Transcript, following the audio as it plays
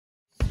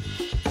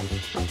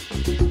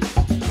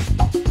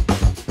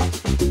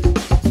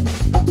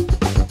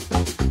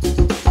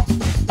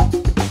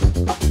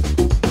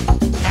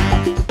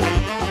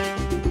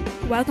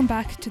Welcome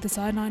back to the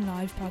Sideline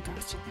Live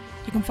podcast.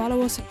 You can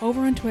follow us over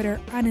on Twitter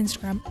and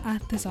Instagram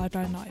at the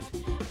Sideline Live.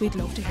 We'd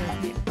love to hear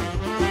from you.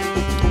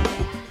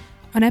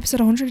 On episode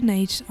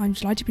 108, I'm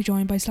delighted to be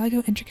joined by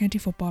Sligo inter-county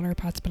footballer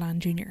Pat Spillane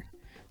Jr.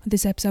 On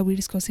this episode, we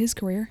discuss his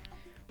career,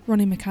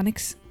 running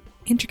mechanics,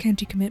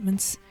 inter-county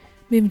commitments,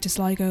 moving to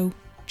Sligo,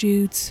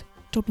 Jude's,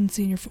 Dublin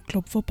Senior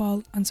Club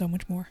football, and so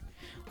much more.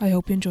 I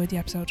hope you enjoyed the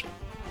episode.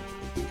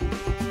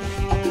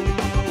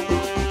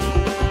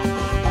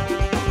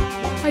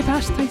 Hi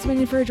Pat, thanks a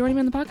million for joining me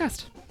on the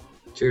podcast.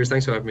 Cheers,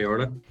 thanks for having me,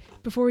 Orla.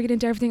 Before we get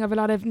into everything, I have a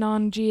lot of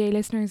non-GA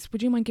listeners.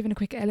 Would you mind giving a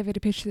quick elevator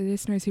pitch to the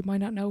listeners who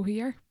might not know who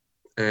you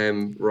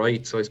are?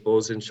 Right, so I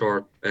suppose in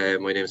short,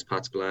 my name is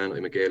Pat Spillane.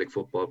 I'm a Gaelic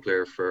football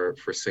player for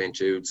St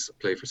Jude's.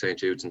 I play for St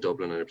Jude's in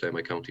Dublin and I play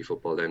my county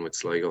football then with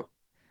Sligo.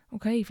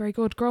 Okay, very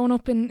good. Growing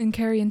up in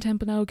Kerry and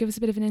Temple, give us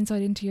a bit of an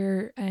insight into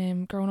your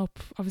growing up.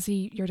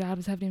 Obviously, your dad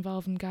was heavily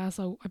involved in gas,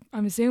 so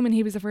I'm assuming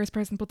he was the first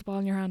person to put the ball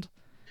in your hand.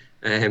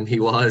 He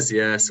was,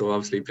 yeah. So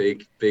obviously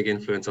big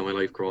influence on my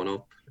life growing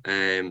up.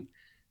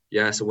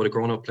 So would have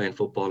grown up playing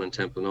football in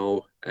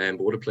Temple but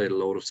would have played a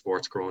load of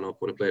sports growing up.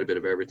 Would have played a bit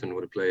of everything.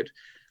 Would have played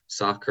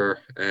soccer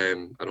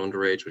at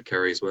underage with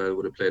Kerry as well.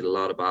 Would have played a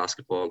lot of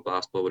basketball.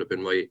 Basketball would have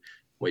been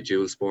my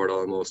dual sport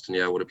almost.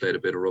 And would have played a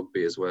bit of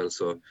rugby as well.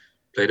 So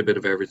played a bit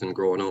of everything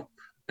growing up.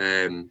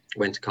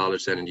 Went to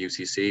college then in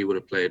UCC. Would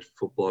have played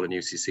football in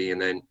UCC,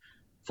 and then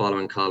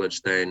following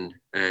college then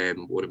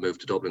would have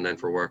moved to Dublin then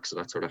for work. So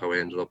that's sort of how I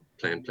ended up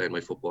playing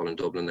my football in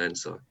Dublin then.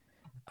 So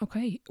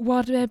okay,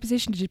 what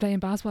position did you play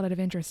in basketball out of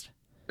interest?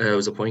 I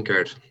was a point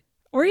guard.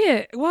 Were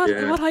you? What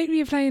height were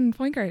you playing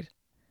point guard?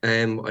 I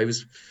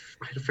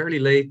had a fairly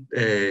late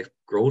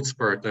growth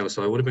spurt now,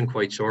 so I would have been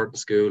quite short in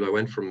school. I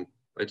went from,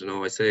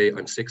 I say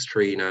I'm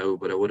 6'3" now,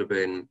 but I would have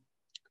been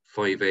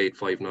 5'8",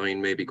 5'9",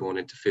 maybe going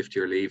into fifth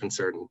year leave and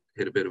certain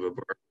hit a bit of a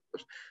burn.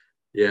 But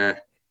yeah.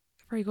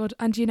 Very good.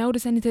 And do you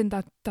notice anything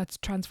that's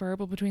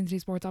transferable between the two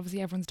sports? Obviously,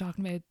 everyone's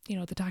talking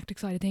about the tactic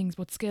side of things,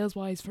 but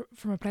skills-wise,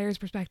 from a player's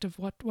perspective,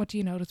 what do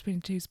you notice between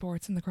the two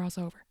sports and the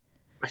crossover?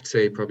 I'd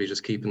say probably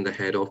just keeping the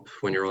head up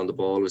when you're on the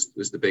ball is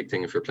the big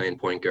thing. If you're playing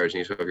point guard, you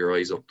need to have your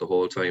eyes up the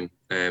whole time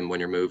when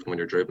you're moving, when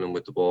you're dribbling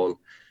with the ball.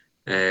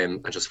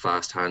 And just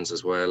fast hands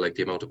as well. Like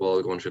the amount of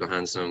ball going through the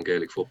hands now in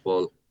Gaelic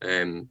football,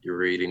 you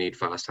really need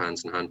fast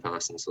hands and hand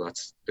passing. So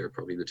they're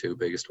probably the two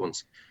biggest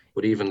ones.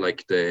 But even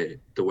like the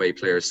way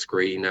players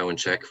screen now and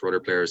check for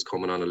other players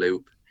coming on a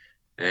loop,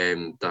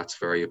 that's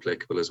very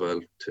applicable as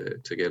well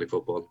to Gaelic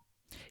football.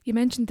 You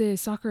mentioned the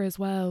soccer as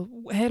well.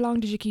 How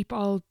long did you keep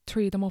all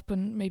three of them up,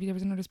 and maybe there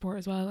was another sport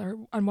as well? Or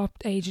and what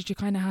age did you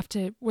kind of have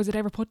to? Was it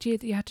ever put to you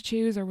that you had to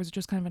choose, or was it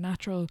just kind of a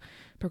natural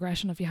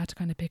progression if you had to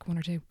kind of pick one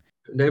or two?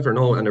 Never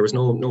know, and there was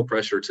no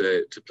pressure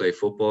to play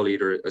football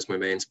either as my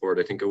main sport.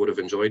 I think I would have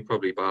enjoyed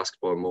probably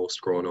basketball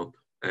most growing up.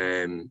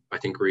 I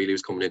think really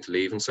was coming into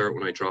leaving cert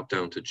when I dropped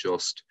down to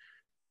just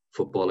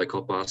football. I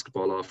cut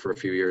basketball off for a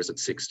few years at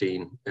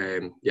 16.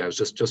 It was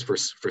just for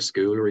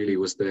school really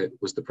was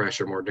the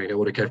pressure more than anything. I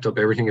would have kept up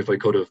everything if I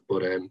could have,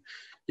 but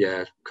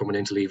coming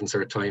into leaving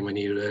cert time, I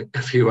needed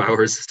a few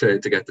hours to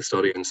get the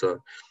studying, so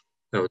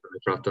that was when I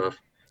dropped off.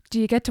 Do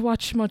you get to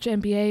watch much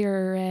NBA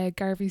or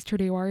Garvey's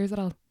 30 Warriors at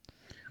all?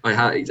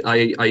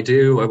 I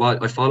do.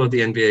 I followed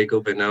the NBA a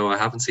good bit now. I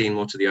haven't seen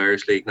much of the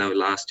Irish League now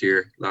last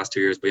 2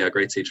 years, but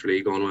great to see the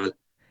league going well.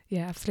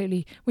 Yeah,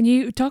 absolutely. When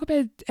you talk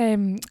about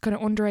kind of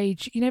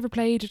underage, you never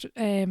played.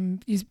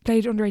 You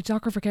played underage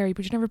soccer for Kerry,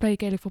 but you never played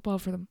Gaelic football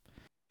for them.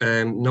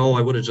 No,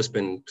 I would have just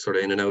been sort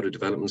of in and out of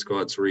development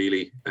squads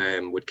really.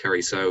 With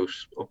Kerry South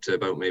up to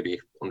about maybe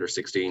under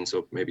 16,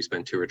 so maybe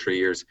spent 2 or 3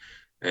 years.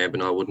 But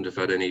no, I wouldn't have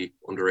had any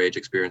underage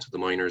experience with the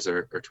minors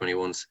or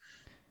 21s.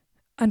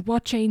 And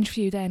what changed for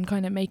you then,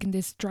 kind of making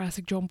this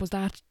drastic jump? Was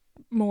that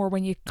more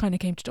when you kind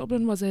of came to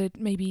Dublin? Was it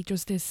maybe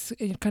just this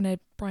kind of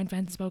Brian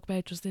Fenton spoke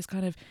about, just this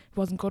kind of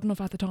wasn't good enough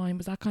at the time?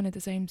 Was that kind of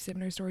the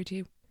similar story to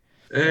you?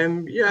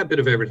 A bit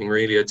of everything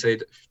really. I'd say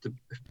a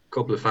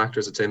couple of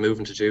factors. I'd say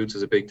moving to Jude's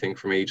was a big thing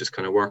for me, just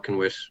kind of working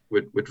with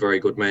very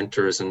good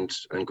mentors and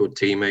good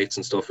teammates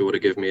and stuff who would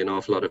have given me an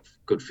awful lot of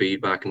good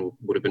feedback and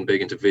would have been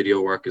big into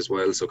video work as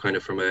well. So kind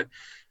of from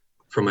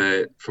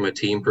a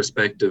team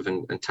perspective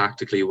and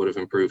tactically would have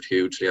improved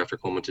hugely after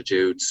coming to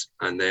Jude's.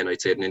 And then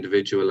I'd say at an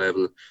individual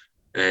level,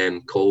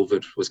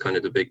 COVID was kind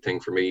of the big thing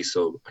for me.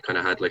 So I kind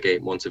of had like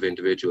 8 months of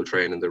individual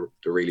training that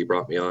really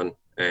brought me on.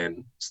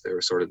 So they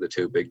were sort of the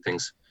two big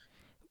things.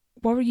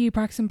 What were you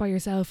practicing by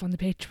yourself on the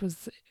pitch?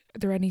 Was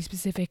there any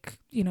specific,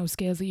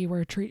 skills that you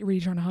were really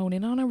trying to hone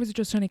in on, or was it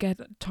just trying to get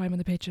time on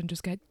the pitch and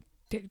just get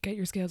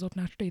your skills up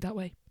naturally that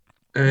way?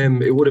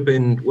 It would have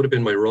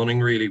been my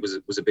running really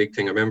was a big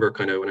thing. I remember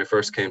kind of when I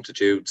first came to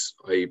Jude's,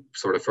 I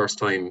sort of first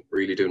time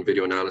really doing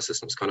video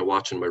analysis and was kind of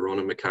watching my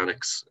running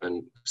mechanics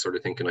and sort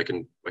of thinking I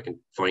can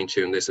fine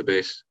tune this a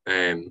bit.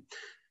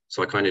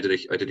 So I kind of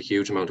did a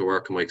huge amount of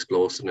work on my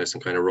explosiveness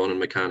and kind of running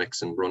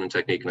mechanics and running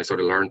technique, and I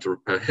sort of learned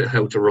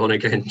how to run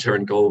again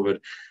during COVID.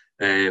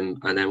 And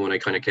then when I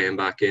kind of came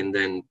back in,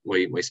 then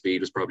my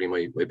speed was probably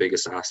my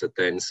biggest asset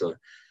then. So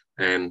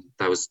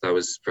that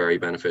was very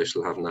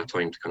beneficial having that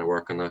time to kind of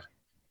work on that.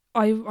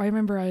 I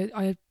remember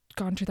I had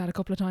gone through that a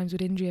couple of times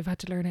with injury. I've had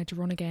to learn how to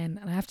run again,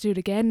 and I have to do it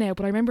again now.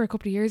 But I remember a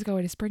couple of years ago I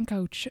had a sprint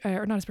coach,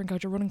 or not a sprint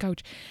coach, a running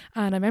coach,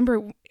 and I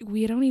remember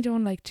we had only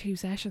done like 2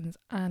 sessions,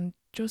 and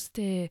just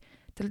the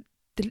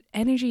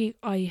energy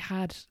I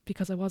had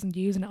because I wasn't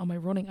using it on my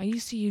running. I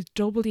used to use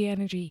double the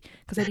energy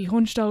because I'd be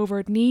hunched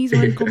over, knees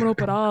weren't coming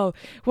up at all.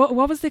 What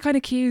was the kind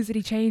of cues that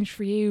he changed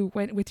for you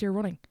with your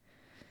running?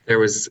 There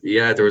was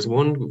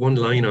one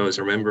line I always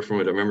remember from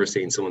it. I remember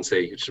seeing someone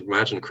say, "You should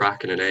imagine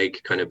cracking an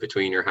egg kind of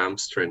between your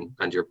hamstring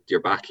and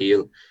your back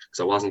heel," because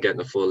I wasn't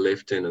getting a full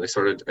lift in, and as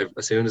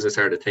soon as I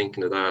started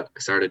thinking of that, I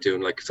started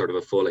doing like sort of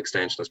a full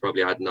extension. I was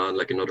probably adding on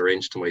like another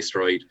inch to my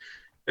stride.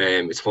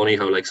 It's funny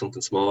how like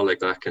something small like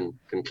that can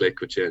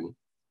click with you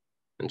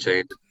and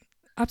change.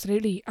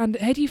 Absolutely. And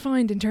how do you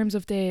find in terms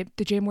of the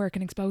gym work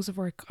and explosive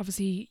work?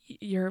 Obviously,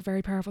 you're a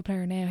very powerful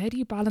player now. How do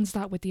you balance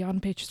that with the on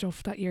pitch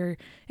stuff that you're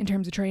in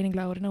terms of training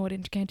load? I know at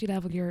intercounty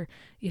level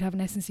you'd have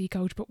an S&C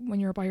coach, but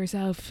when you're by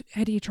yourself,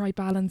 how do you try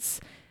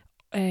balance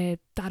that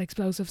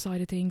explosive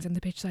side of things and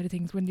the pitch side of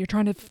things when you're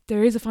trying to?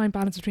 There is a fine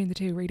balance between the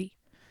two, really.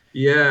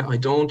 Yeah, I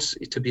don't,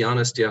 to be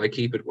honest. Yeah, I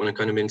keep it when I'm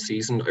kind of in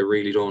season. I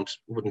really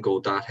wouldn't go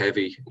that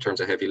heavy in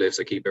terms of heavy lifts.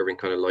 I keep everything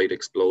kind of light,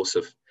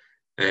 explosive.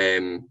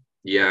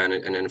 Yeah,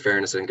 and in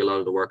fairness, I think a lot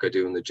of the work I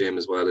do in the gym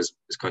as well is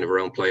kind of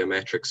around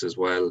plyometrics as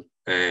well.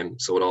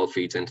 So it all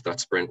feeds into that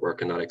sprint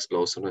work and that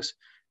explosiveness.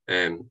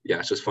 Yeah,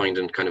 it's just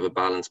finding kind of a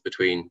balance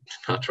between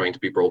not trying to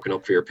be broken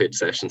up for your pitch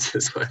sessions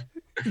as well.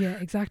 Yeah,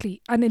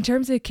 exactly. And in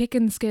terms of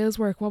kicking skills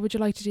work, what would you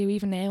like to do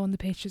even now on the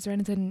pitch? Is there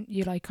anything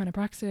you like kind of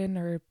practicing,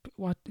 or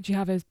what do you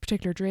have a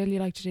particular drill you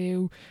like to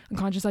do? I'm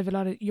conscious I have a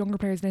lot of younger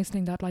players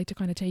listening that like to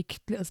kind of take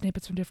little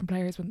snippets from different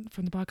players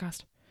from the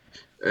podcast.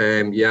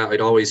 Yeah,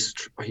 I used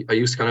to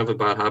kind of have a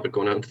bad habit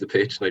going out into the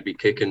pitch, and I'd be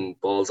kicking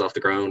balls off the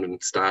ground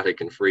and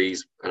static and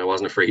freeze, and I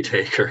wasn't a free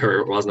taker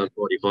or wasn't on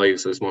 45,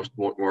 so it's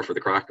more for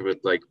the crack of it.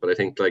 Like, but I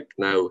think like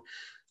now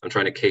I'm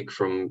trying to kick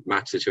from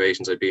match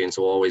situations I'd be in,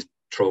 so always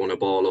throwing a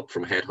ball up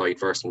from head height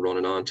first and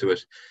running onto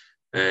it,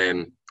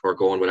 or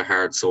going with a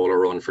hard solo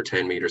run for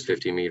 10 meters,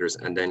 15 meters,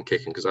 and then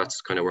kicking, because that's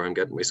kind of where I'm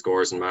getting my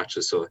scores in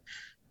matches. So,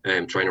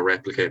 trying to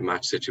replicate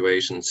match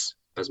situations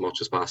as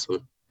much as possible.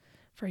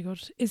 Very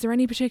good. Is there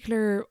any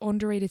particular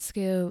underrated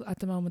skill at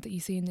the moment that you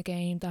see in the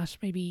game that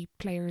maybe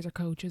players or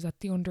coaches at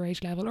the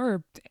underage level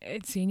or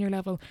at senior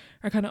level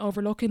are kind of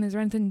overlooking? Is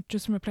there anything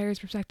just from a player's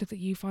perspective that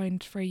you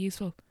find very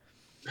useful?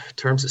 In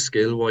terms of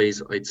skill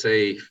wise, I'd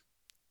say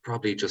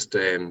probably just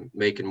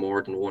making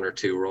more than one or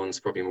two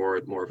runs, probably more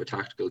of a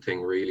tactical thing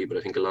really. But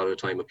I think a lot of the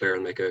time a player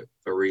will make a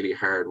really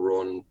hard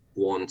run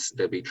once,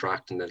 they'll be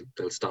tracked and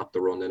they'll stop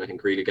the run. And I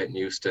think really getting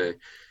used to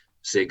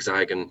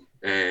zigzagging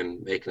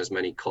and making as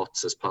many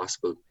cuts as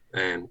possible,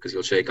 because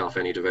you'll shake off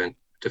any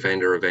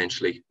defender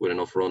eventually with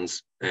enough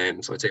runs.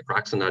 So I'd say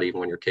practicing that even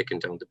when you're kicking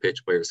down the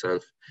pitch by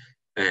yourself,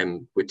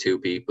 with two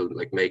people,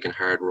 like making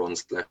hard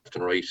runs left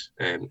and right.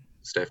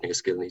 It's definitely a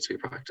skill that needs to be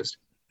practiced.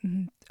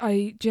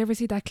 Mm-hmm. Do you ever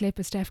see that clip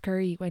of Steph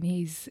Curry when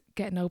he's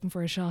getting open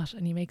for a shot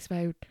and he makes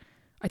about,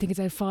 I think it's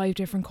about 5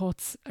 different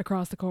cuts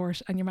across the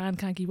court and your man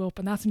can't keep up,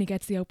 and that's when he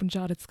gets the open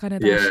shot. It's kind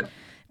of Yeah,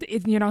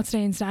 that you're not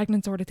staying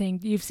stagnant sort of thing.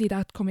 You see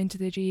that come into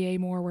the GA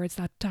more, where it's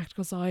that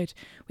tactical side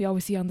we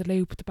always see on the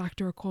loop, the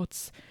backdoor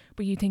cuts,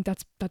 but you think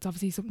that's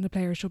obviously something the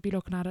players should be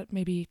looking at it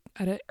maybe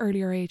at an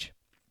earlier age.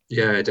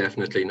 yeah,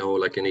 definitely. No,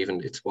 like, and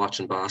even it's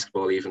watching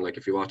basketball, even like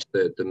if you watch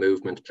the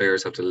movement,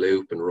 players have to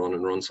loop and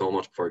run so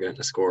much before getting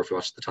a score. If you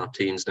watch the top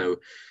teams now,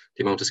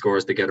 the amount of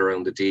scores they get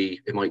around the D,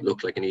 it might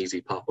look like an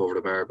easy pop over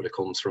the bar, but it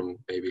comes from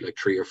maybe like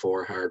 3 or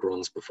 4 hard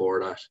runs before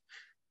that.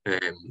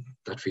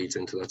 That feeds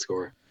into that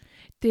score.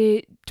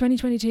 The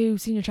 2022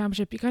 senior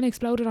championship, you kind of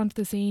exploded onto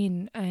the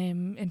scene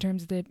in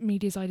terms of the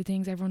media side of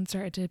things. Everyone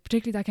started to,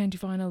 particularly that county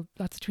final,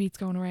 lots of tweets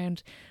going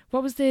around.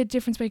 What was the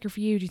difference maker for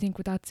you, do you think,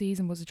 with that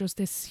season? Was it just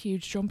this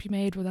huge jump you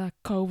made with that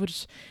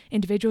COVID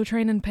individual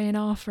training paying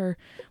off, or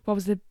what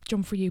was the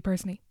jump for you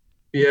personally?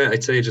 Yeah,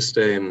 I'd say just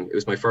it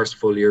was my first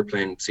full year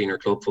playing senior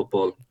club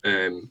football.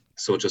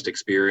 So just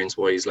experience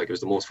wise, like it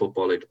was the most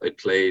football I'd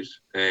played.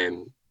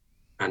 And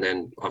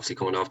then obviously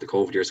coming off the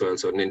COVID year as well.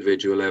 So at an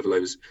individual level, I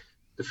was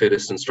the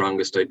fittest and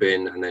strongest I'd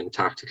been, and then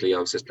tactically, I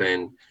was just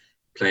playing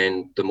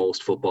the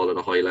most football at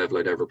a high level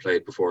I'd ever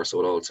played before.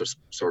 So it all just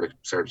sort of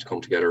started to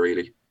come together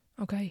really.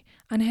 Okay.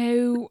 And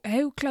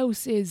how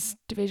close is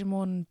Division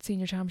 1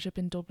 Senior Championship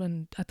in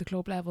Dublin at the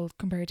club level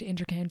compared to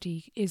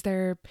intercounty? Is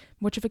there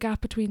much of a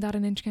gap between that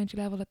and intercounty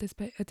level at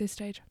this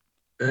stage?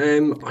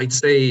 I'd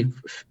say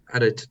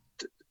at it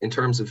in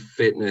terms of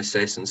fitness,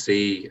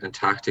 S&C, and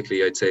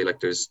tactically, I'd say like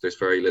there's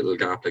very little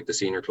gap. Like the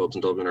senior clubs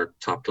in Dublin are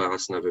top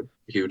class and have a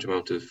huge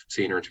amount of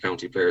senior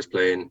intercounty players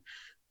playing.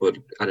 But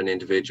at an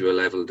individual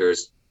level, there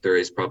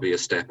is probably a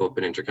step up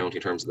in intercounty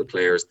in terms of the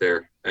players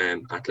there,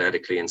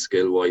 athletically and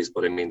skill wise.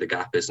 But I mean, the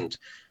gap isn't,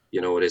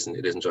 it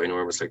isn't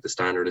ginormous. Like the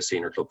standard of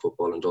senior club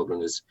football in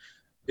Dublin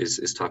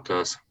is top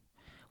class.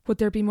 Would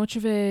there be much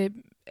of a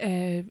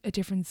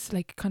difference,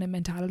 like kind of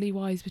mentality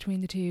wise,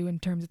 between the two in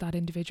terms of that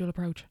individual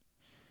approach?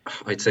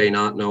 I'd say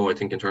not. No, I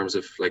think in terms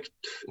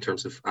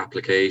of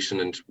application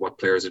and what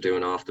players are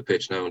doing off the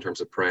pitch now in terms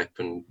of prep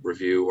and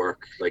review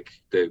work, like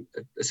a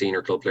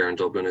senior club player in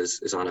Dublin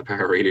is on a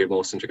par really with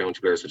most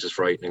intercounty players, which is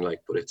frightening.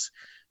 Like, but it's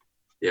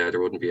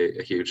there wouldn't be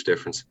a huge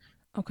difference.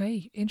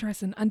 Okay,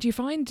 interesting. And do you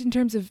find in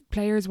terms of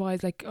players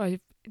wise, like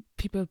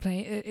people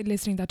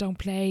listening that don't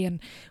play,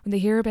 and when they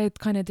hear about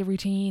kind of the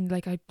routine,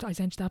 like I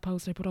sent you that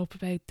post I put up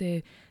about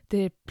the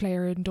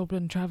player in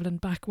Dublin travelling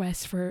back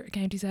west for a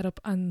county setup,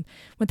 and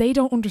when they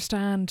don't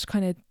understand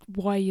kind of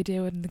why you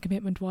do it and the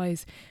commitment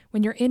wise,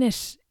 when you're in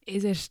it,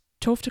 is it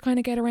tough to kind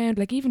of get around,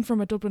 like even from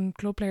a Dublin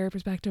club player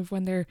perspective,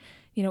 when they're,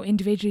 you know,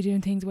 individually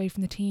doing things away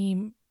from the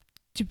team?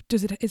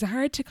 Is it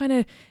hard to kind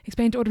of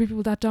explain to other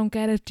people that don't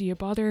get it? Do you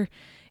bother?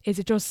 Is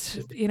it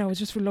just, you know, it's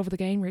just for love of the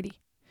game, really?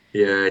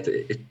 Yeah,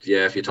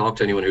 yeah. If you talk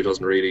to anyone who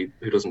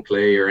doesn't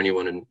play, or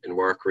anyone in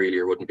work really,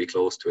 or wouldn't be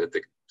close to it,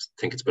 they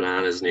think it's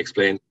bananas, and you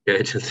explain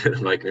it to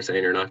them like they're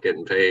saying you're not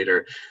getting paid,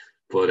 or.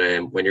 But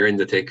when you're in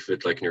the thick of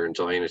it, like, and you're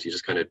enjoying it, you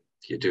just kind of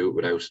you do it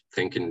without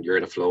thinking. You're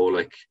in a flow,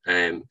 like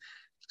kind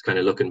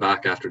of looking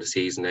back after the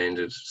season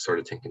ended, sort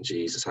of thinking,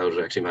 Jesus, how did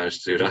I actually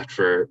manage to do that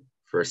for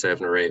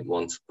 7 or 8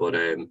 months? But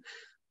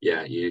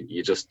yeah,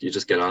 you just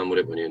get on with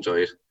it when you enjoy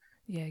it.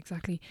 Yeah,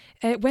 exactly.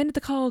 When did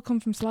the call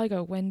come from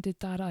Sligo? When did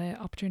that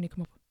opportunity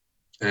come up?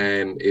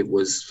 It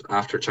was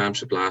after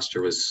championship last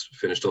year was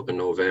finished up in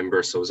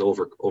November, so it was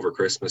over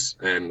Christmas.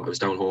 I was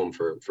down home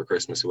for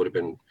Christmas. It would have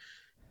been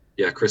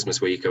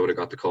Christmas week. I would have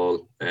got the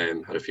call.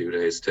 Had a few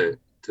days to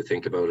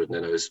think about it, and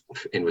then I was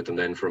in with them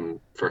then from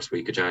first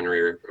week of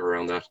January or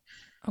around that.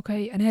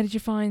 Okay, and how did you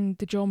find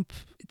the jump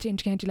to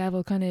intercounty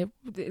level? Kind of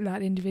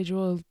that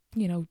individual,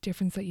 you know,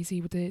 difference that you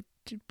see with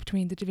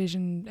between the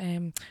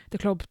division, the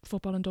club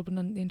football in Dublin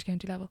and the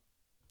intercounty level.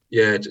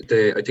 Yeah,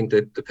 I think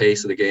that the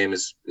pace of the game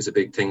is a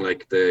big thing.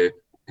 Like in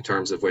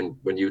terms of when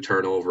you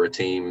turn over a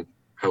team,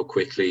 how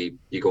quickly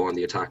you go on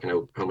the attack,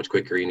 and how much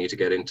quicker you need to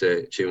get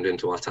tuned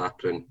into what's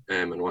happening,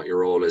 and what your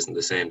role isn't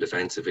the same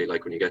defensively.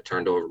 Like when you get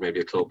turned over, maybe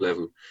at club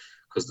level,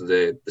 because of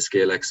the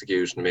skill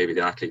execution, maybe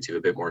the athletes have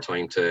a bit more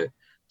time to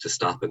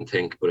stop and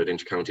think. But at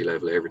intercounty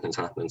level, everything's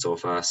happening so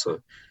fast. So,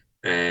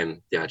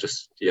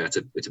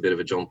 it's a bit of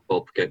a jump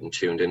up getting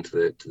tuned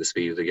into the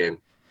speed of the game.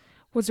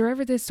 Was there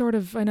ever this sort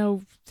of, I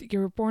know you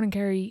were born in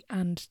Kerry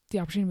and the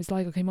opportunity with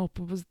Sligo came up,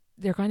 but was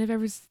there kind of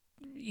ever,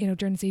 you know,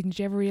 during the season, did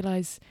you ever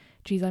realise,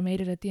 geez, I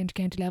made it at the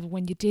intercounty level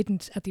when you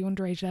didn't at the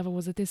underage level?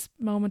 Was it this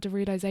moment of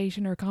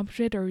realisation or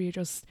accomplishment, or were you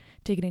just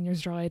taking in your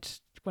stride,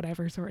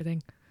 whatever sort of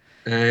thing?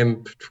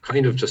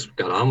 Kind of just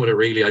got on with it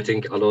really. I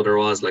think although there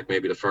was like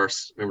maybe the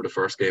first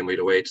game we'd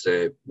away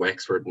to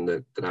Wexford in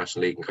the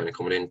National League, and kind of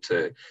coming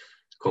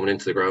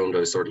into the ground, I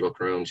was sort of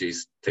looking around,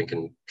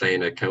 thinking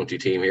playing a county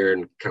team here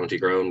in county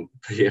ground,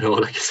 you know,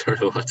 like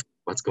sort of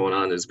what's going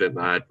on is a bit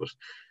mad. But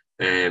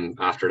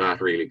after that,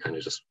 really kind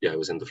of just I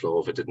was in the flow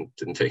of it.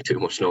 Didn't take too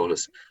much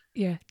notice.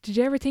 Yeah. Did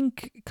you ever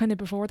think kind of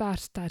before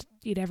that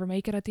you'd ever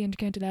make it at the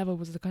intercounty level?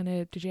 Was it kind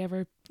of, did you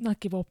ever not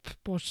give up,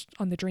 but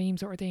on the dream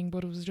sort of thing?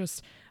 But it was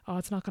just, oh,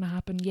 it's not going to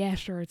happen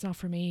yet, or it's not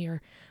for me,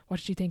 or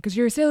what did you think? Because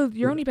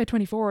you're only about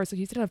 24, so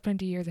you still have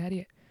plenty of years ahead of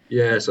you.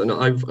 Yeah, so no,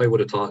 I would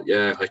have thought.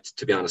 Yeah,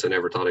 to be honest, I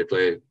never thought I'd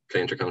play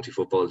intercounty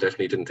football.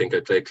 Definitely didn't think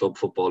I'd play club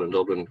football in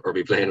Dublin or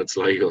be playing at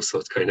Sligo. So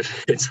it's kind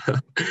of it's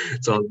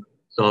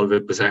all a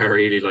bit bizarre,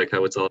 really, like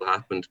how it's all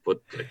happened. But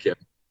like, yeah,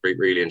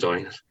 really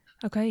enjoying it.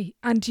 Okay,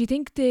 and do you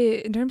think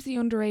in terms of the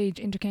underage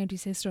intercounty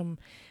system,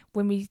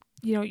 when we,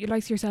 you know, you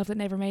like yourself that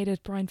never made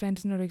it, Brian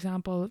Fenton's another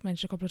example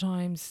mentioned a couple of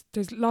times.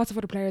 There's lots of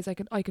other players I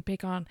could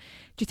pick on.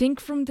 Do you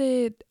think from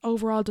the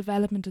overall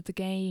development of the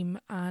game,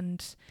 and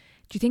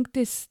do you think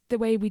the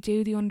way we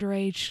do the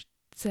underage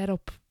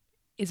setup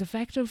is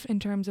effective in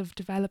terms of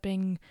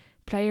developing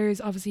players?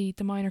 Obviously,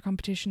 the minor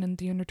competition and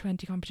the under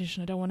 20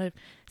 competition, I don't want to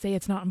say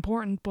it's not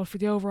important, but for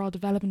the overall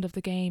development of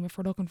the game, if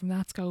we're looking from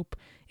that scope,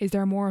 is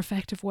there a more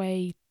effective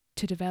way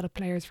to develop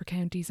players for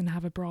counties and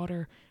have a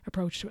broader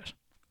approach to it?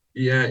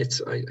 Yeah, it's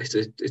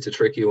a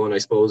tricky one, I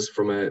suppose,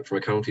 from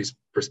a county's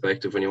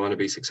perspective. When you want to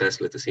be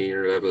successful at the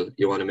senior level,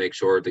 you want to make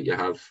sure that you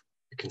have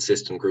a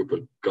consistent group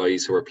of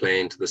guys who are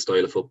playing to the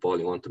style of football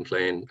you want them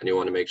playing, and you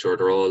want to make sure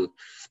they're all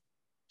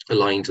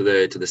aligned to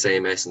the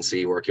same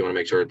S&C work. You want to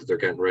make sure that they're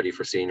getting ready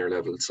for senior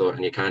level. So,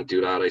 and you can't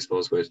do that, I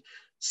suppose, with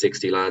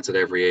 60 lads at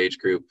every age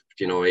group.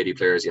 80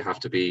 players. You have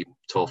to be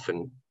tough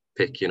and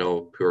pick,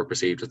 who are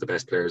perceived as the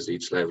best players at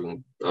each level.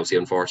 And obviously,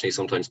 unfortunately,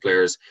 sometimes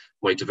players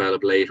might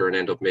develop later and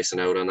end up missing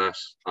out on that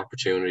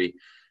opportunity.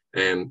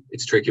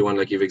 It's a tricky one.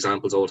 Like, you've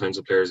examples all the times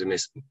of players who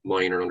miss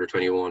minor, under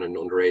 21 and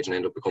underage and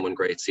end up becoming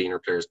great senior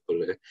players. But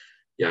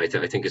I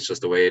think it's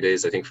just the way it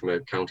is. I think from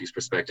a county's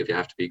perspective, you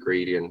have to be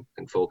greedy and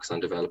focus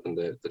on developing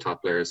the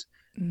top players.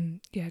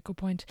 Yeah, good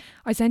point.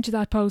 I sent you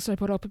that post I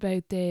put up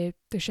about the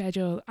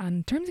schedule, and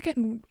in terms of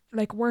getting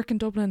like work in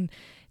Dublin,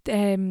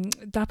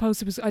 that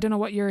post, it was, I don't know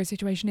what your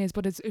situation is,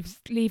 but it was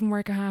leaving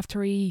work at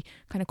 3:30,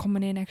 kind of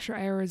coming in extra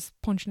hours,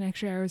 punching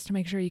extra hours to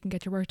make sure you can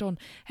get your work done.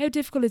 How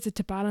difficult is it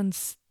to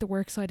balance the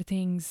work side of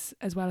things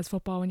as well as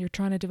football when you're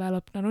trying to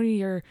develop not only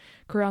your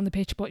career on the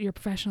pitch but your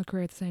professional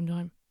career at the same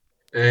time?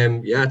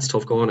 Yeah, it's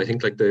tough going. I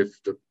think like the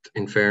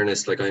in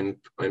fairness, like I'm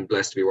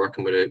blessed to be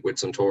working with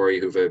Suntory,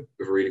 who've a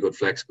really good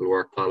flexible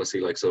work policy.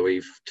 Like so,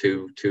 we've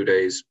two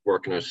days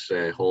working at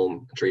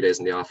home, 3 days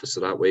in the office. So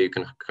that way you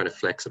can kind of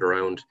flex it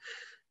around.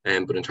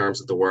 But in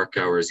terms of the work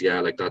hours, yeah,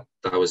 like that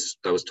was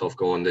tough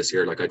going this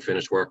year. Like I'd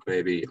finish work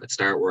maybe I'd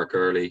start work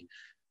early,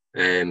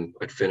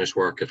 I'd finish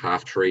work at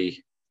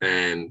 3:30,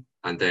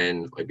 and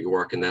then I'd be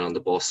working then on the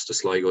bus to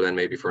Sligo then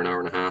maybe for an hour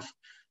and a half.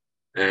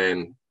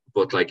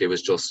 But like it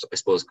was just, I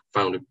suppose,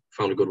 found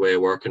a good way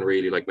of working,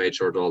 really, like made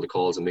sure that all the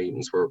calls and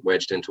meetings were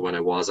wedged into when I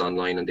was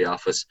online in the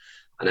office.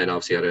 And then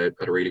obviously had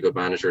a really good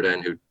manager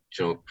then who,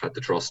 had the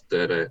trust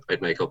that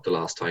I'd make up the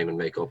last time and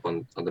make up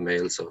on the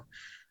mail. So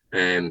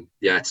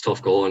yeah, it's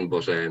tough going,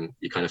 but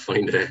you kind of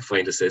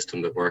find a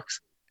system that works.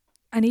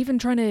 And even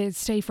trying to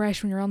stay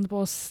fresh when you're on the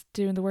bus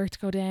doing the work to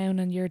go down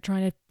and you're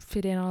trying to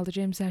fit in all the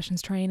gym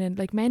sessions, training,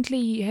 like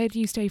mentally, how do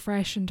you stay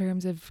fresh in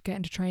terms of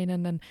getting to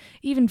training? And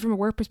even from a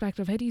work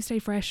perspective, how do you stay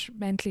fresh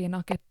mentally and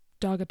not get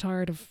dogged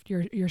tired of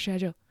your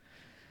schedule?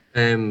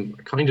 I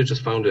kind of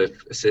just found a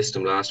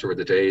system last year with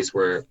the days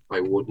where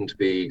I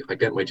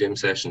get my gym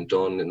session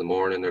done in the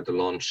morning or the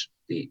lunch,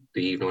 the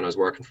evening when I was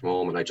working from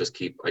home, and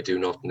I do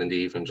nothing in the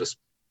evening, just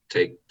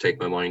take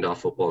my mind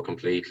off football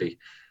completely.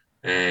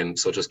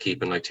 So just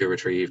keeping like 2 or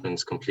 3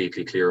 evenings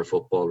completely clear of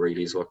football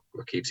really is what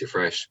keeps you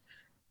fresh.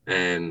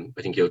 I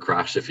think you'll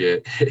crash if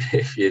you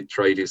if you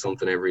try to do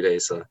something every day.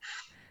 So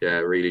yeah,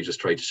 really just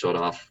try to shut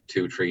off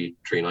three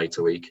nights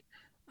a week.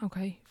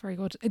 Okay, very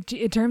good.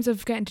 In terms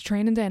of getting to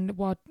training then,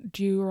 what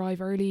do you arrive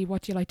early?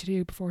 What do you like to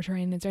do before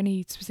training? Is there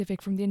any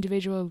specific from the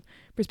individual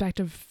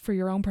perspective for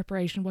your own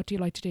preparation? What do you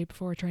like to do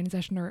before a training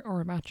session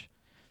or a match?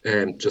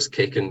 Just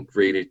kicking,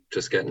 really,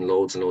 just getting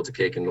loads and loads of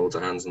kicking, loads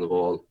of hands on the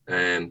ball.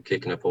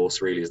 Kicking a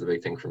post really is the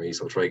big thing for me.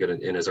 So I'll try to get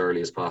it in as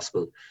early as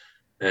possible.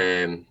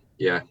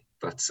 Yeah,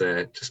 that's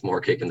just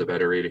more kicking the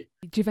better, really.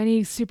 Do you have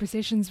any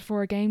superstitions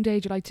before a game day?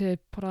 Do you like to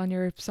put on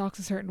your socks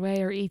a certain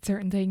way or eat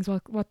certain things?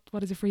 What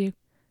is it for you?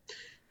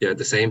 Yeah,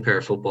 the same pair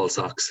of football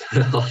socks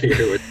all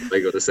year. I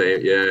got the same.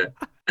 Yeah,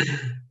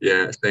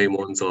 yeah, same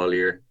ones all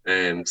year.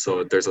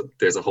 So there's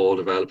a hole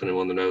developing in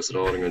one of them now. So I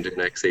know what I'm going to do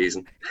next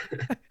season.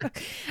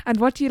 And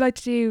what do you like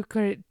to do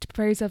kind of to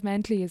prepare yourself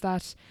mentally? Is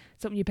that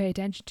something you pay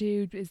attention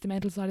to? Is the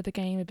mental side of the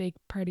game a big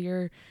part of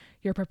your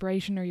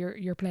preparation or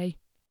your play?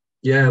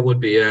 Yeah, it would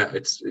be. Yeah,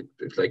 it's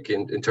like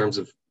in terms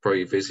of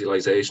probably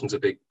visualization's a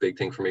big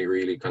thing for me.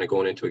 Really, kind of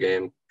going into a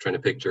game, trying to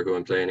picture who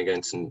I'm playing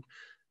against and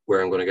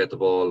where I'm going to get the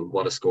ball,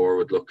 what a score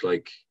would look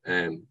like,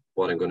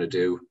 what I'm going to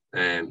do.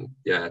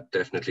 Yeah,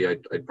 definitely.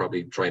 I'd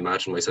probably try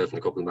imagine myself in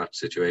a couple of match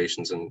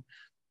situations and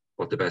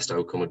what the best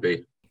outcome would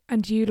be.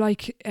 And do you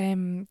like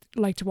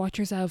to watch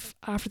yourself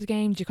after the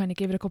game? Do you kind of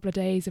give it a couple of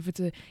days if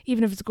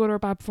even if it's a good or a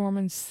bad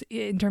performance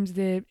in terms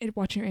of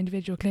watching your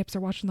individual clips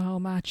or watching the whole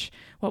match?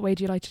 What way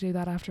do you like to do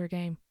that after a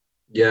game?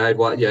 Yeah,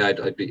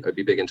 I'd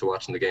be big into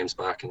watching the games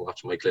back and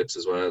watching my clips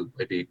as well.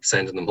 I'd be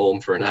sending them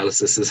home for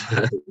analysis as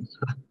well.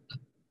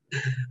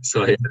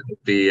 So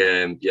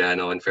yeah, yeah,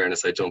 no, in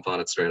fairness, I jump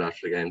on it straight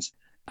after the games.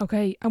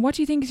 Okay, and what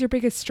do you think is your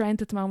biggest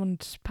strength at the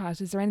moment,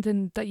 Pat? Is there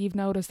anything that you've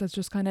noticed that's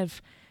just kind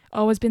of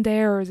always been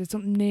there, or is it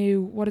something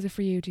new? What is it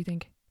for you, do you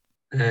think?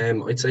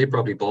 I'd say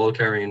probably ball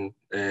carrying.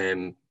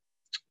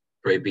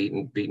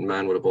 Probably beating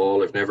man with a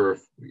ball. I've never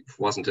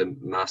wasn't a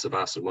massive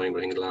asset of mine, but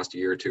I think in the last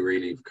year or two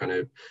really kind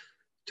of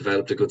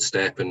developed a good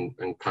step and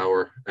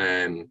power.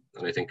 And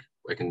I think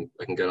I can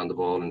get on the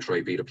ball and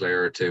try beat a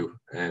player or two.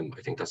 I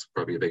think that's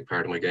probably a big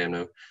part of my game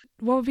now.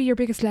 What would be your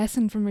biggest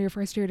lesson from your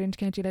first year at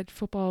intercounty led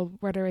football,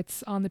 whether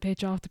it's on the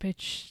pitch, off the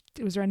pitch?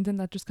 Was there anything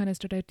that just kind of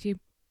stood out to you?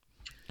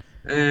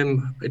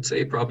 I'd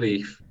say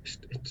probably,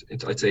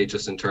 I'd say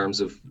just in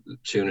terms of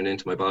tuning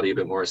into my body a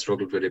bit more. I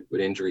struggled with it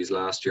with injuries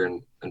last year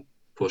and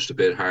pushed a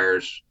bit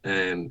hard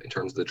in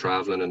terms of the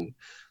travelling and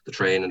the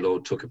training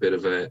load took a bit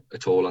of a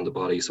toll on the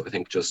body. So I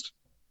think just,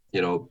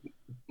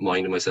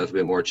 minding myself a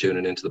bit more,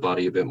 tuning into the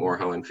body a bit more,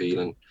 how I'm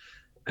feeling,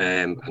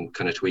 and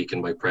kind of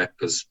tweaking my prep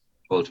because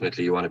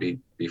ultimately you want to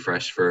be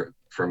fresh for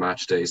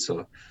match day.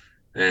 So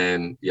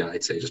yeah,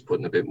 I'd say just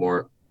putting a bit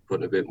more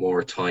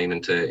time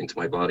into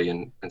my body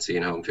and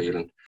seeing how I'm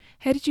feeling.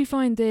 How did you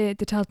find the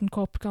Tailteann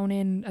Cup going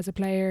in as a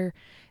player?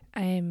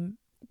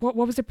 What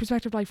was the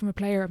perspective like from a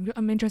player?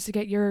 I'm interested to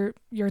get your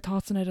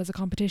thoughts on it as a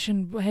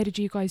competition. How did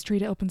you guys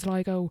treat it up in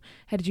Sligo?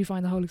 How did you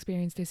find the whole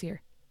experience this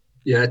year?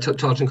 Yeah,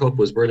 Tailteann Cup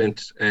was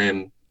brilliant.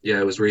 Yeah,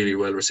 it was really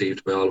well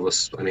received by all of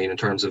us. I mean, in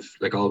terms of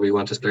like all we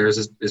want as players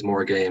is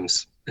more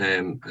games,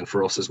 and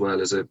for us as well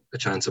is a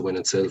chance of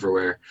winning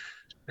silverware,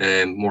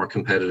 more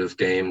competitive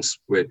games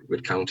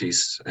with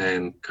counties,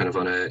 kind of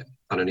on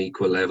an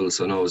equal level.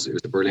 So no, it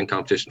was a brilliant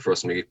competition for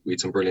us, and we had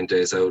some brilliant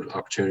days out.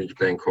 Opportunity to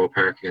play in Crow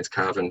Park against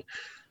Cavan,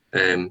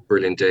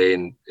 brilliant day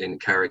in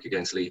Carrick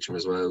against Leitrim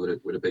as well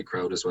with a big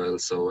crowd as well.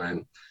 So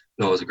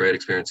no, it was a great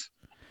experience.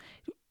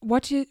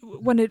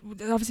 When it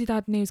obviously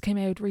that news came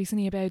out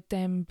recently about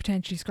them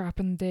potentially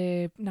scrapping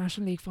the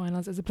National League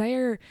finals as a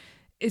player,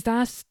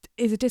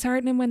 Is it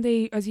disheartening when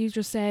they, as you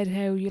just said,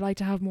 how you like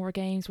to have more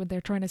games when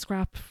they're trying to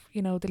scrap,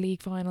 the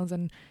league finals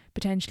and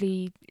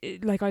potentially,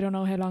 like, I don't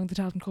know how long the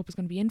Tailteann Cup is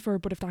going to be in for,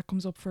 but if that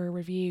comes up for a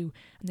review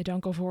and they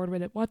don't go forward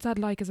with it, what's that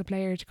like as a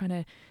player to kind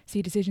of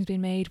see decisions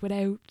being made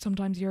without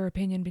sometimes your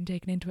opinion being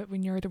taken into it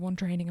when you're the one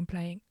training and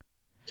playing?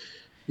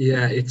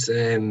 Yeah, it's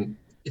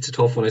a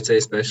tough one, I'd say,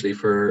 especially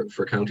for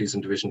counties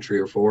in Division 3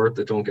 or 4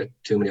 that don't get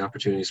too many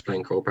opportunities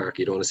playing Croke Park.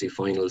 You don't want to see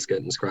finals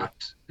getting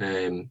scrapped,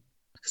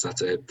 because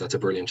that's a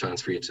brilliant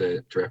chance for you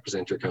to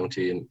represent your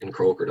county in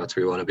Croker. That's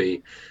where you want to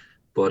be.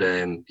 But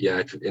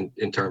yeah,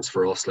 in terms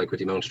for us, like with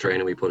the amount of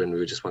training we put in, we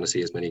would just want to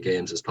see as many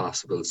games as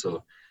possible.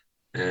 So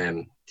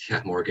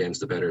yeah, more games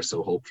the better.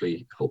 So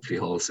hopefully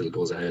Hall still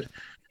goes ahead.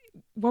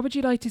 What would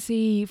you like to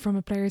see from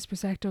a player's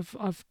perspective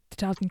of the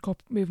Tailteann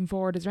Cup moving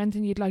forward? Is there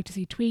anything you'd like to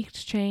see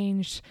tweaked,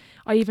 changed?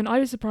 I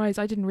was surprised.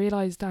 I didn't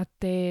realise that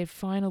the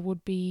final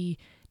would be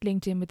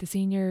linked in with the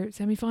senior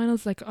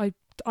semi-finals. Like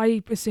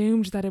I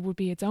assumed that it would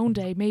be its own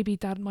day. Maybe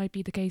that might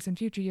be the case in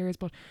future years.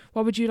 But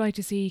what would you like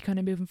to see kind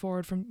of moving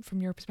forward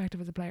from your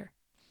perspective as a player?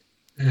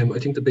 I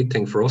think the big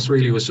thing for us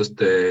really was just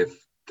the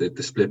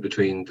split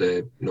between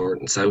the North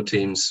and South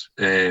teams.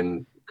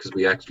 Because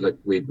we actually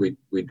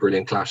we'd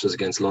brilliant clashes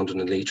against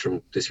London and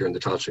Leitrim this year in the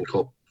Tailteann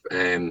Cup,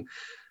 and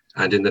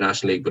in the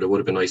National League. But it would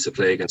have been nice to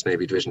play against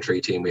maybe Division 3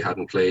 team we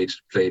hadn't played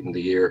in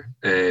the year,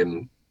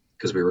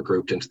 because we were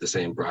grouped into the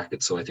same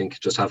bracket. So I think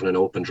just having an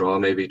open draw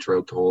maybe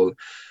throughout the whole,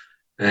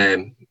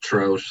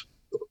 throughout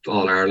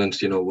all Ireland,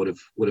 would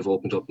have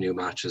opened up new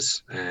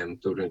matches. That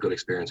would have been a good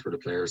experience for the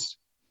players.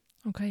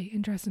 Okay,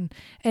 interesting.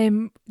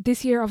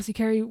 This year, obviously,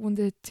 Kerry won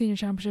the senior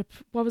championship.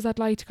 What was that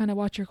like to kind of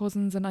watch your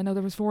cousins? And I know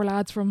there was 4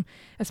 lads from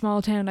a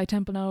small town like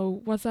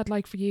Templenoe. What's that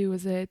like for you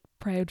as a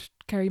proud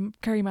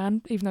Kerry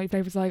man, even though you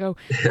play for Sligo?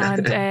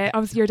 And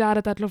obviously, your dad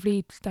had that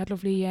lovely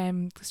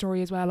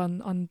story as well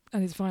on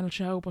his final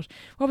show. But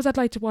what was that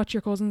like to watch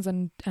your cousins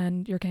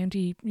and your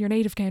county, your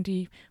native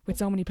county, with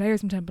so many players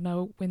from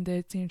Templenoe win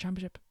the senior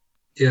championship?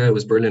 Yeah, it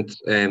was brilliant.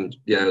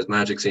 Yeah, it was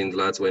magic seeing the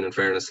lads win. In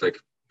fairness, like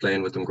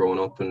playing with them growing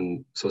up,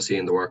 and so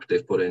seeing the work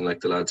they've put in,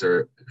 like the lads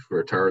were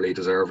thoroughly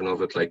deserving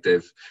of it. Like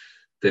they've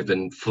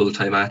been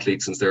full-time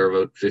athletes since they're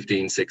about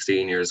 15,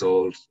 16 years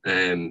old.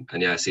 And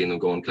yeah, seeing them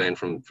going playing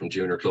from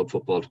junior club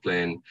football to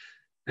playing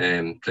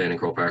in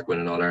Croke Park,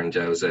 winning All Ireland,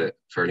 yeah, it was a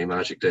fairly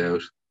magic day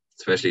out.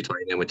 Especially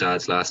tying in with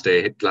Dad's last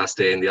day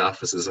in the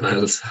office as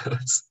well. So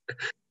it's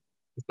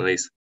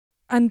nice.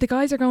 And the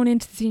guys are going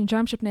into the senior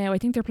championship now. I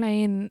think they're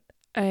playing.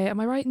 Am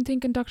I right in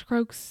thinking Dr.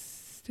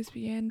 Croak's this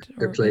weekend?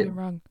 They're Or maybe playing I'm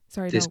wrong.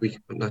 Sorry, this no. week.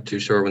 I'm not too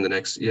sure when the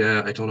next.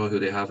 Yeah, I don't know who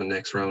they have in the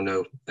next round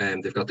now.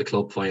 They've got the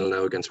club final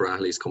now against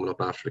Rathleys coming up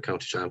after the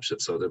county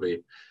championship, so they'll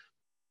be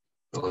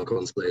all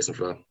guns blazing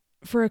for that.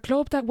 For a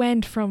club that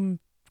went from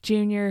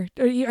junior,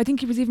 I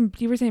think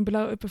you were saying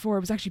below before,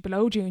 it was actually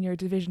below junior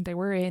division they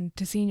were in,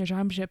 to senior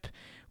championship.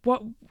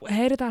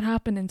 How did that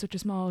happen in such a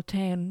small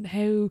town?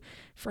 How,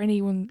 for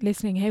anyone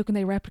listening, how can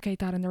they replicate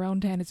that in their own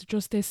town? Is it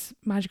just this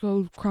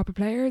magical crop of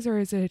players, or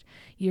is it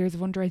years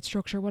of underage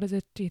structure? What is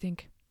it, do you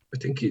think? I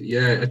think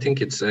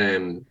it's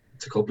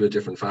a couple of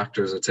different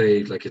factors. I'd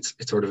say like it's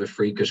sort of a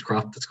freakish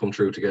crop that's come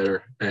through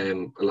together.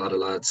 A lot of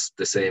lads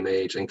the same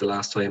age. I think the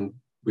last time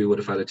we would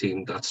have had a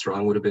team that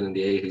strong would have been in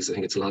the 80s. I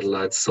think it's a lot of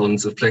lads,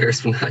 sons of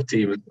players from that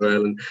team as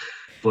well.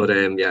 But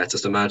yeah, it's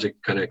just a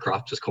magic kind of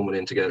crop just coming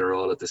in together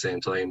all at the same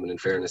time. And in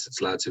fairness,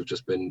 it's lads who've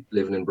just been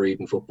living and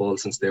breathing football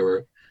since they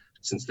were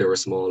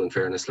small. In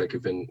fairness, like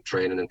who've been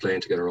training and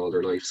playing together all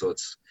their life. So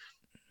it's,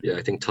 yeah,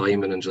 I think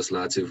timing and just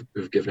lads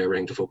who've given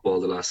everything to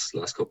football the last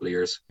couple of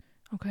years.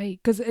 Okay,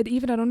 because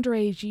even at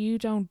underage, you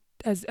don't,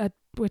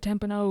 with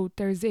Tempano,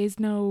 there is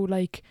no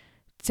like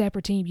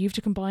separate team. You have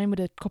to combine with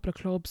a couple of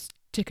clubs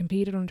to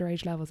compete at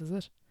underage levels, is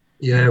it?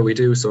 Yeah, we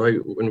do. So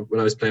when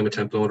I was playing with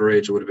Temple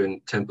underage, it would have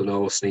been Temple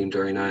No, Sneem,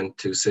 Derrynane,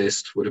 Two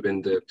Sist would have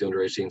been the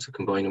underage team. So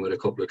combining with a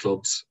couple of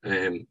clubs,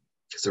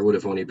 because there would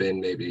have only been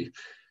maybe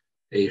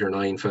 8 or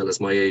 9 fellas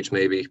my age,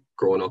 maybe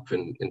growing up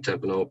in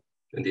Temple No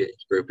in the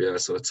age group. Yeah,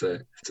 so it's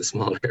a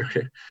small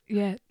area.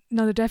 Yeah,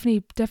 no, they're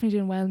definitely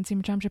doing well in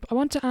senior championship. I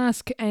want to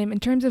ask, in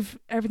terms of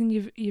everything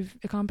you've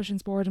accomplished in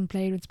sport and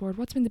played in sport,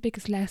 what's been the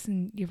biggest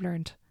lesson you've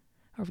learned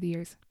over the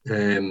years?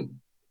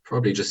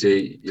 Probably just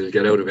you'll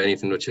get out of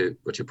anything what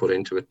you put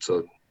into it.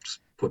 So just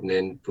putting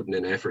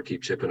in effort,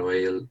 keep chipping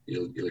away,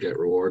 you'll get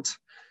rewards.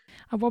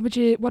 And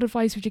what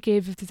advice would you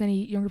give if there's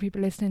any younger people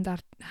listening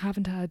that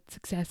haven't had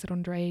success at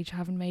underage,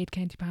 haven't made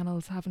county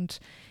panels, haven't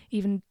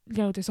even,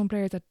 there's some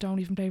players that don't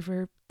even play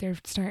for their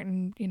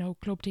starting,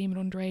 club team at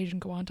underage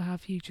and go on to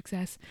have huge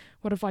success.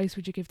 What advice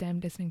would you give them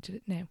listening to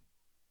it now?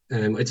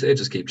 I'd say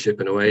just keep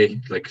chipping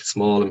away, like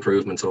small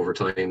improvements over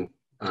time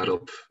add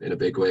up in a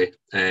big way.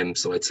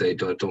 So I'd say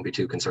don't be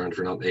too concerned if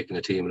you're not making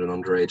a team at an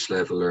underage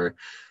level or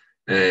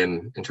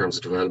in terms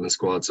of development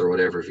squads or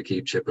whatever. If you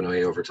keep chipping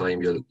away over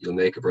time, you'll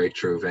make a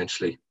breakthrough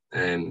eventually.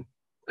 I'd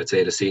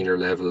say at a senior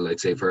level, I'd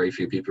say very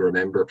few people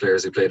remember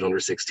players who played under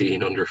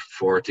 16, under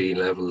 14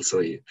 levels.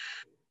 So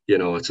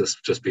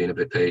it's just being a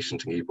bit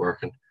patient and keep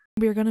working.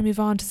 We are going to move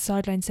on to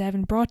Sideline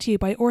 7, brought to you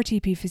by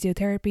RTP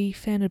Physiotherapy,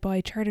 founded by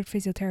chartered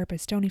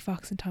physiotherapists Tony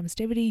Fox and Thomas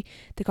Divity.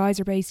 The guys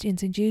are based in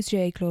St Jude's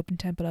GA Club in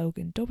Temple Oak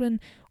in Dublin.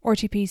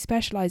 RTP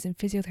specialise in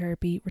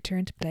physiotherapy,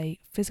 return to play,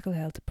 physical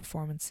health and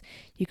performance.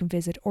 You can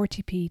visit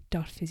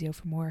rtp.physio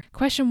for more.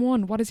 Question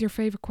 1, what is your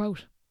favourite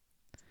quote?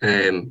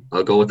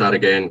 I'll go with that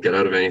again. Get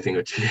out of anything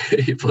which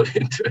you put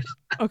into it.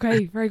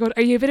 Okay, very good.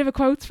 Are you a bit of a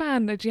quotes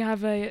fan? Do you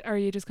have or are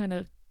you just kind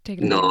of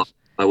taking it? No,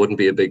 I wouldn't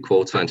be a big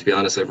quotes fan, to be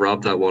honest. I've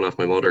robbed that one off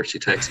my mother. She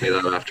texts me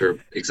that after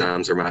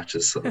exams or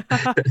matches. So.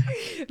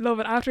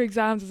 Love it. After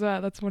exams as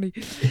well. That's funny.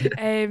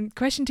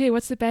 Question 2,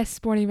 what's the best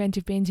sporting event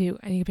you've been to?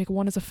 And you can pick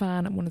one as a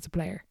fan and one as a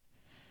player.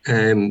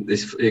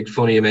 It's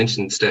funny you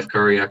mentioned Steph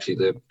Curry.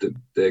 Actually,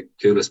 the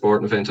coolest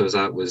sporting event I was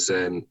at was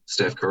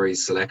Steph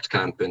Curry's select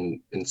camp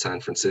in San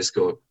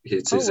Francisco.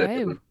 It's his,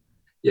 wow.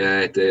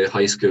 The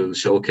high school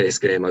showcase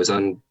game. I was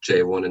on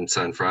J1 in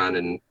San Fran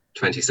in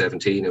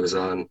 2017. It was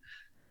on,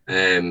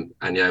 and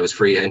it was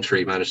free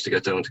entry. Managed to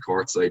get down to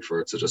courtside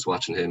for it. So just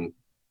watching him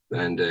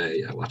and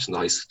watching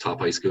the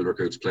top high school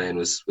recruits playing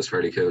was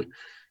fairly cool.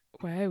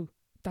 Wow,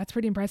 that's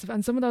pretty impressive.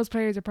 And some of those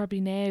players are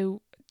probably now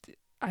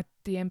at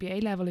the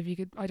NBA level. If you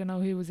could, I don't know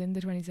who was in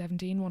the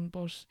 2017 one,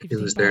 but he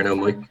was there now.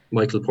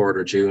 Michael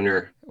Porter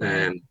Jr.,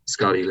 wow.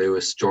 Scotty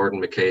Lewis, Jordan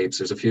McCabe.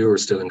 There's a few who are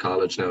still in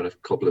college now, and a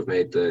couple have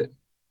made the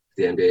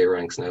NBA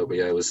ranks now. But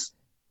it was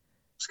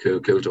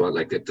cool to watch.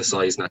 Like the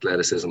size and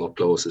athleticism up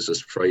close is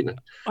just frightening.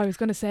 I was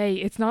going to say,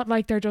 it's not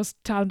like they're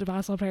just talented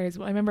basketball players.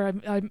 I remember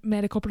I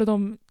met a couple of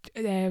them.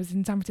 I was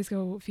in San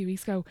Francisco a few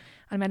weeks ago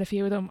and I met a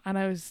few of them, and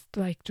I was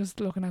like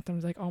just looking at them, I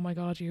was like, oh my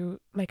god, you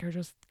like are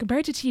just,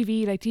 compared to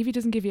TV, like TV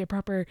doesn't give you a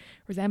proper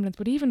resemblance,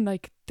 but even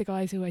like the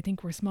guys who I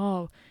think were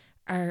small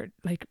are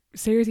like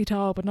seriously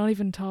tall, but not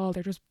even tall,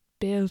 they're just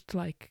built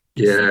like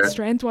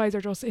strength wise,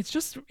 are just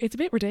it's a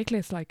bit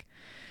ridiculous. Like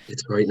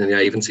it's frightening.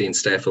 Even seeing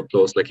Steph up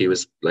close, like he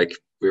was like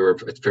we were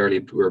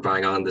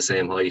bang on the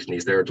same height, and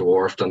he's there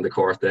dwarfed on the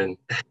court then.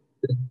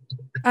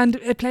 And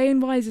playing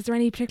wise, is there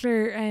any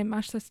particular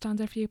match that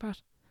stands out for you,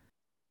 Pat?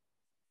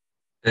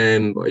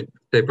 I'd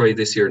say probably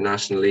this year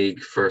National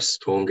League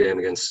first home game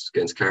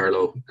against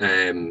Carlow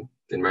in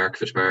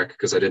Markievicz Park,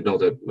 because I didn't know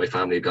that my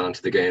family had gone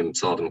to the game,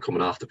 saw them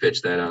coming off the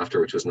pitch then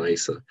after, which was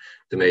nice. So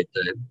they made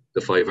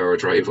the 5-hour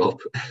drive up.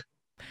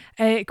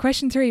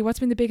 Question 3, what's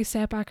been the biggest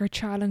setback or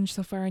challenge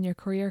so far in your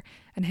career,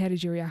 and how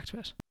did you react to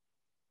it?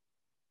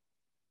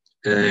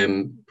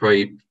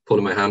 Probably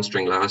pulling my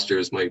hamstring last year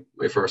is my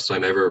first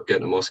time ever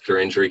getting a muscular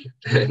injury.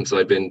 So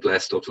I'd been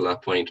blessed up to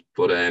that point.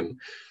 But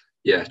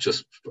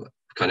just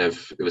kind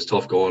of, it was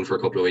tough going for a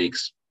couple of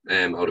weeks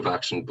out of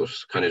action, but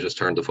kind of just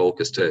turned the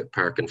focus to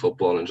park and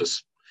football and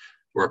just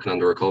working on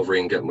the recovery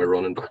and getting my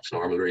running back to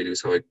normal, really.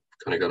 So I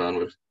kind of got on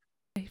with it.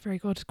 Okay, very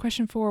good.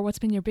 Question 4, what's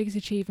been your biggest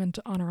achievement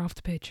on or off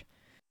the pitch?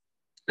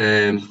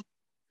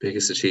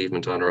 Biggest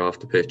achievement on or off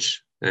the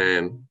pitch?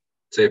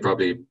 Say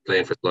probably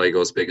playing for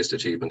Sligo's biggest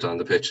achievement on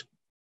the pitch.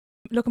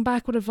 Looking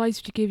back, what advice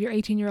would you give your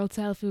 18-year-old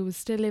self who was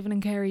still living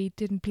in Kerry,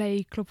 didn't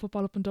play club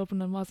football up in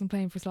Dublin and wasn't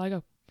playing for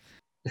Sligo?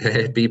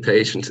 Be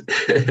patient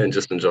and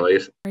just enjoy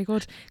it. Very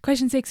good.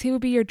 Question 6, who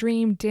would be your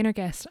dream dinner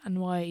guest and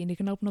why? And you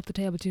can open up the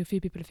table to a few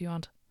people if you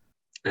want.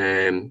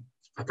 I'd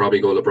probably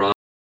go LeBron.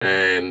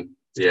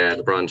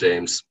 LeBron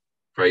James.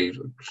 Probably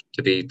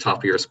to be top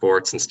of your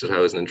sports since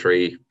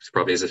 2003. He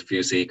probably has a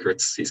few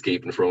secrets he's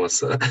keeping from us.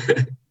 So.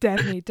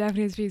 Definitely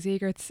has a few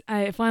secrets.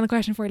 Final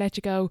question before I let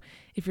you go.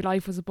 If your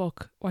life was a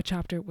book, what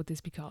chapter would this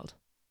be called?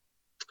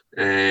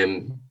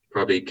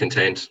 Probably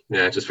content.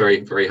 Yeah, just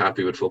very, very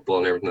happy with football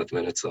and everything at the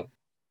minute. So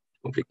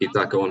hopefully keep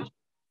that going.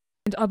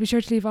 And I'll be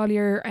sure to leave all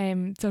your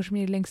social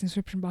media links in the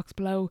description box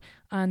below.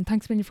 And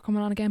thanks a million for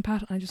coming on again,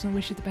 Pat. And I just want to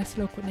wish you the best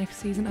of luck with next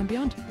season and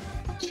beyond.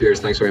 Cheers.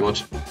 Thanks very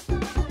much.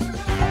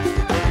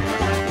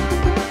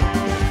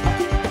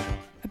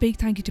 Big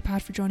thank you to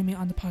Pat for joining me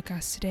on the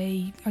podcast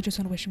today. I just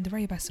want to wish him the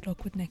very best of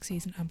luck with next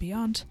season and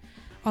beyond.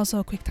 Also,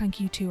 a quick thank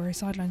you to our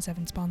Sideline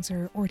 7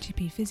 sponsor,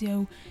 RTP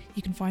Physio.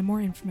 You can find more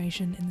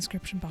information in the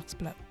description box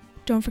below.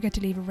 Don't forget to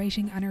leave a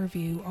rating and a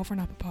review over on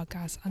Apple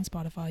Podcasts and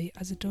Spotify,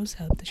 as it does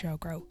help the show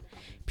grow.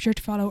 Be sure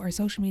to follow our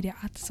social media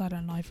at The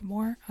Sideline Live for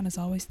more, and as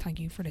always, thank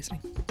you for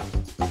listening.